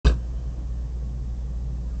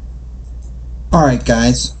Alright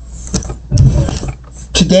guys,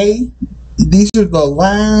 today these are the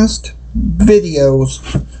last videos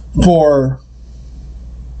for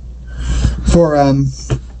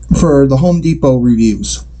the Home Depot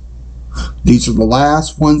reviews. These are the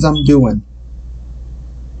last ones I'm doing.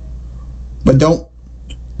 But don't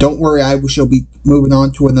worry, I shall be moving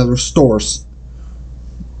on to another store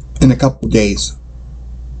in a couple days.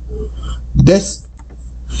 Let's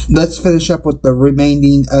finish up with the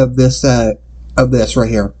remaining of this right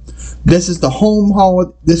here. This is the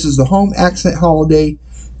Home Accent Holiday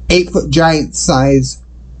 8-foot giant size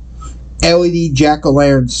LED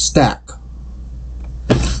jack-o'-lantern stack.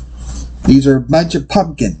 These are a bunch of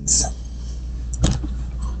pumpkins.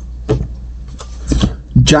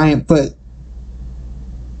 Giant foot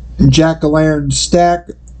jack-o'-lantern stack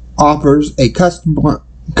offers a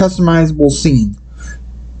customizable scene.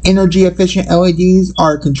 Energy efficient LEDs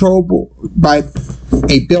are controllable by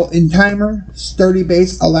a built-in timer. Sturdy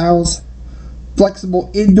base allows flexible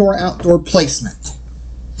indoor-outdoor placement.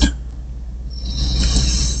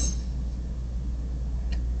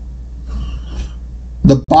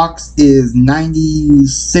 The box is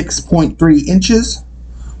 96.3 inches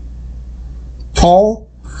tall,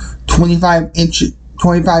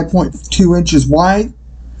 25.2 inches wide.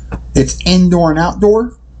 It's indoor and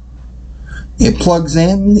outdoor. It plugs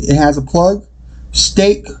in. It has a plug.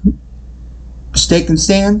 Stake and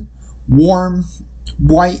stand. Warm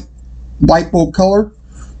white light bulb color.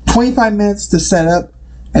 25 minutes to set up,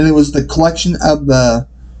 and it was the collection of the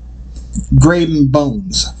graven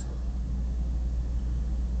bones.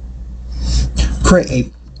 Create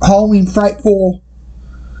a Halloween fright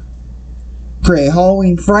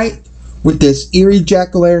with this eerie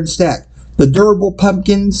jack-o'-lantern stack. The durable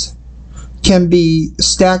pumpkins can be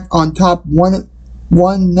stacked on top one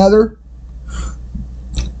another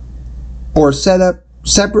or set up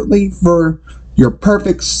separately for your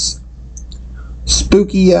perfect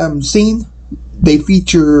spooky scene. They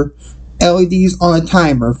feature LEDs on a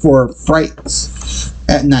timer for frights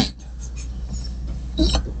at night.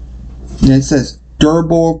 And it says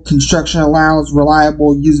durable construction allows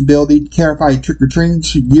reliable usability to terrify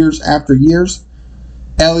trick-or-treaters years after years.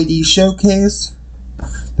 LED showcase.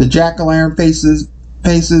 The jack-o'-lantern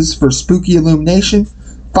faces for spooky illumination.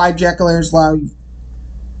 5 jack-o'-lanterns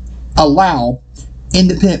allow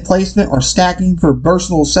independent placement or stacking for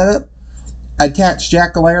versatile setup. Attach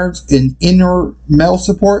jack-o'-lanterns in inner metal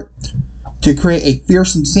support to create a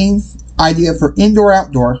fearsome scene. Idea for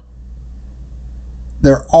indoor-outdoor.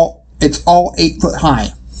 It's all 8 foot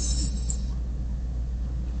high.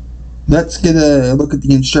 Let's get a look at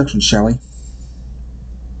the instructions, shall we?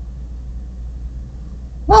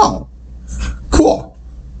 Oh, cool.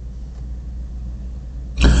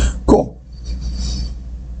 Cool.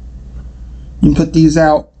 You can put these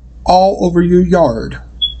out all over your yard.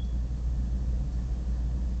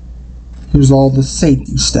 Here's all the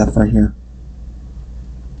safety stuff right here.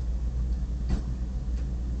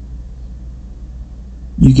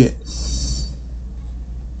 You get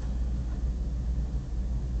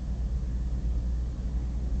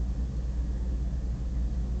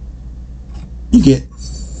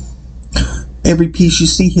every piece you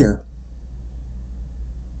see here.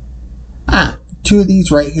 2 of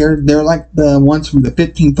these right here, they're like the ones from the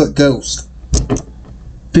 15-foot Ghost.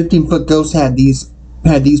 15-foot Ghost had these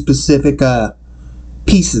specific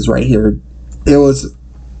pieces right here. It was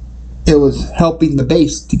helping the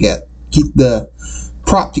base to keep the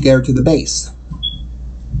prop together to the base.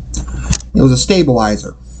 It was a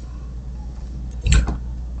stabilizer.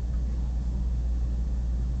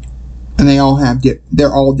 And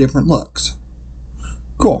they're all different looks.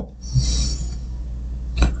 Cool.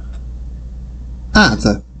 It's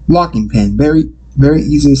a locking pin. Very, very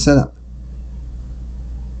easy to set up.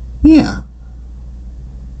 Yeah.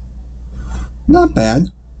 Not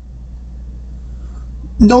bad.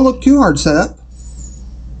 Don't look too hard set up.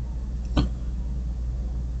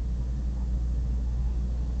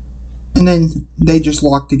 And then they just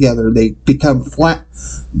lock together. They become flat.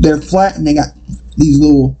 They're flat and they got these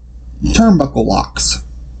little turnbuckle locks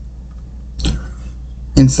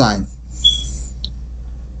inside.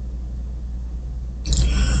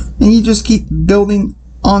 And you just keep building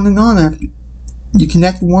on and on. After you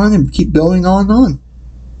connect one and keep building on and on.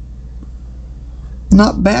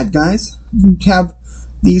 Not bad, guys. You have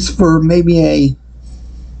these for maybe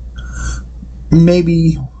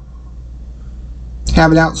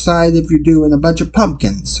have it outside if you're doing a bunch of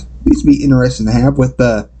pumpkins. These would be interesting to have with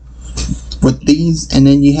these, and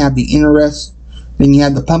then you have then you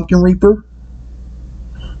have the pumpkin reaper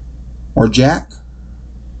or jack.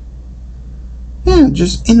 Yeah,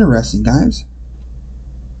 just interesting, guys.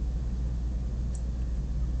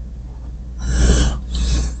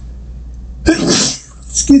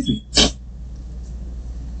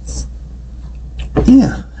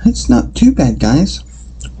 nice.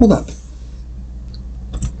 Hold up.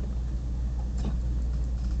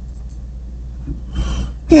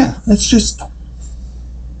 Yeah, it's just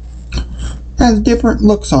has different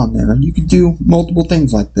looks on there. You could do multiple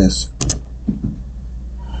things like this.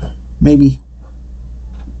 Maybe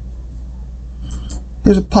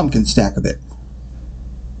here's a pumpkin stack of it.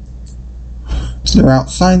 So they're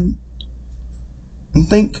outside. I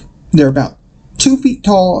think they're about 2 feet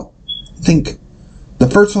tall. I think the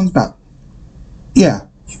first one's about, yeah.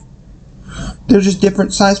 They're just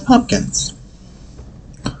different sized pumpkins.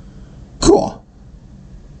 Cool.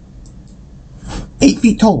 8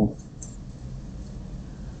 feet tall.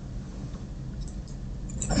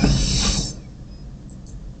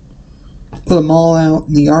 Put them all out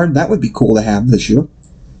in the yard. That would be cool to have this year.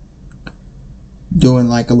 Doing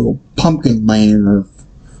like a little pumpkin lane or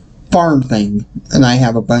farm thing, and I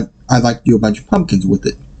have a bunch. I'd like to do a bunch of pumpkins with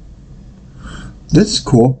it. This is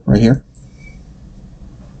cool right here.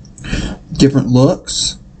 Different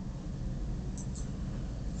looks.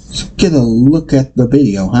 Let's get a look at the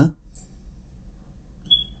video, huh?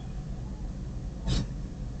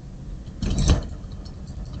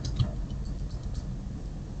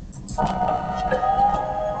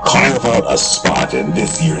 Carve out a spot in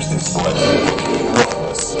this year's display.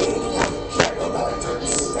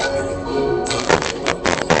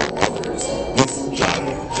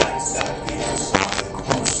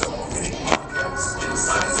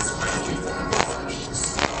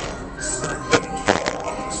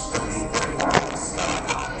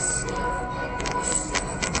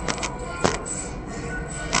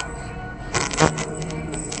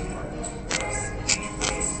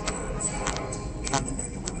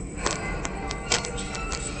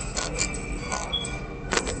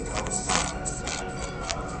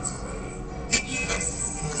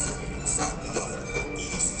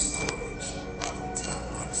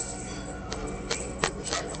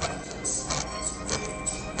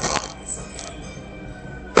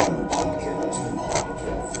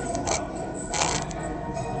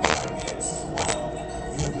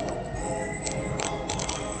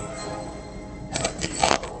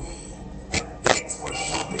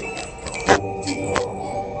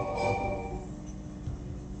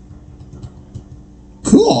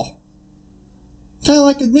 Cool. Kind of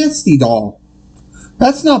like a Nesty doll.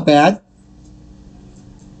 That's not bad.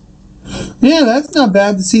 Yeah, that's not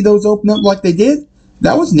bad to see those open up like they did.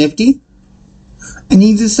 That was nifty. And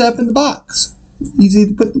easy to set up in the box. Easy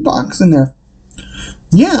to put the box in there.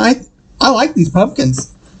 Yeah, I like these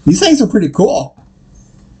pumpkins. These things are pretty cool.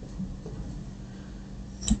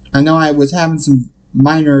 I know I was having some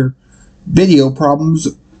minor video problems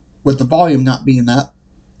with the volume not being that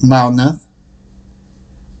loud enough.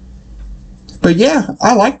 But yeah,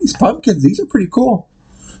 I like these pumpkins. These are pretty cool.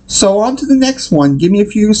 So on to the next one. Give me a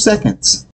few seconds.